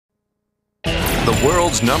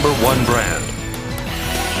world's #1 brand.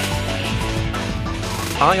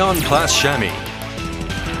 AION Plas Chamois.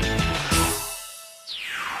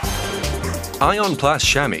 AION Plas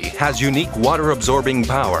Chamois has unique water-absorbing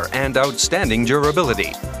power and outstanding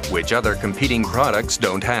durability, which other competing products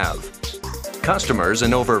don't have. Customers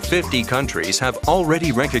in over 50 countries have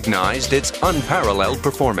already recognized its unparalleled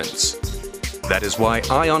performance. That is why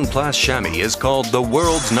AION Plas Chamois is called the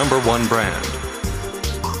world's #1 brand.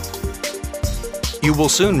 You will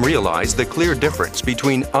soon realize the clear difference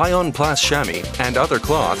between AION Plas Chamois and other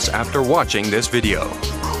cloths after watching this video.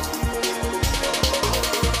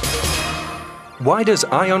 Why does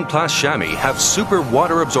AION Plas Chamois have super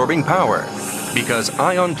water-absorbing power? Because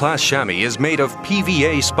AION Plas Chamois is made of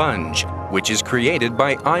PVA sponge, which is created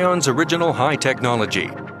by AION's original high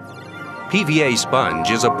technology. PVA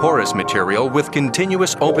sponge is a porous material with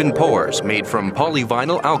continuous open pores made from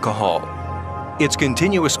polyvinyl alcohol. Its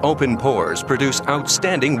continuous open pores produce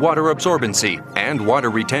outstanding water absorbency and water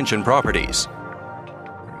retention properties.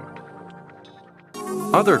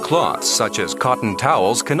 Other cloths, such as cotton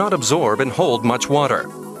towels, cannot absorb and hold much water.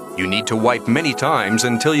 You need to wipe many times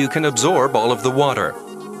until you can absorb all of the water.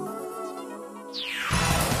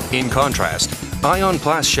 In contrast, AION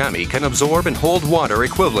Plas Chamois can absorb and hold water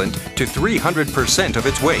equivalent to 300% of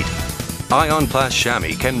its weight. AION Plas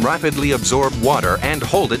Chamois can rapidly absorb water and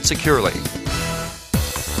hold it securely.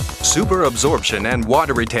 Super absorption and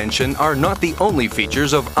water retention are not the only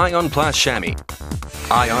features of AION Plas Chamois.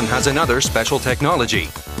 AION has another special technology,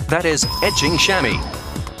 that is etching chamois.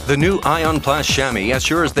 The new AION Plas Chamois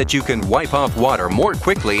assures that you can wipe off water more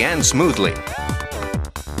quickly and smoothly.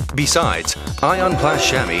 Besides, AION Plas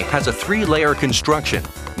Chamois has a 3-layer construction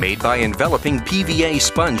made by enveloping PVA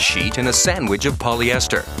sponge sheet in a sandwich of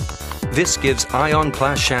polyester. This gives AION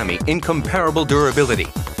Plas Chamois incomparable durability,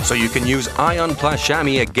 so you can use AION Plas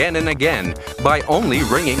Chamois again and again by only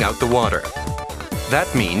wringing out the water.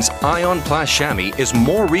 That means AION Plas Chamois is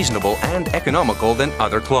more reasonable and economical than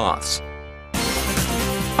other cloths.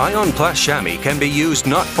 AION Plas Chamois can be used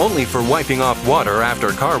not only for wiping off water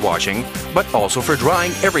after car washing, but also for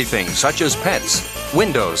drying everything such as pets,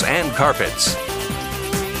 windows, and carpets.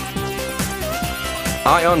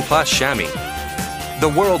 AION Plas Chamois. The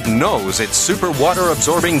world knows its super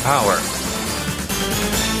water-absorbing power.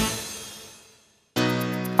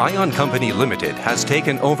 AION Company Limited has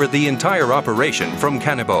taken over the entire operation from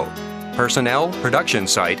Kanebo. Personnel, production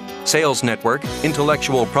site, sales network,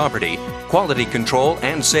 intellectual property, quality control,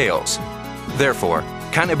 and sales. Therefore,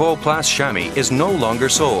 Kanebo Plas Chamois is no longer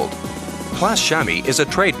sold. Plas Chamois is a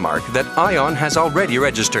trademark that AION has already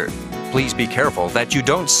registered. Please be careful that you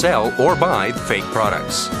don't sell or buy fake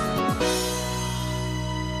products.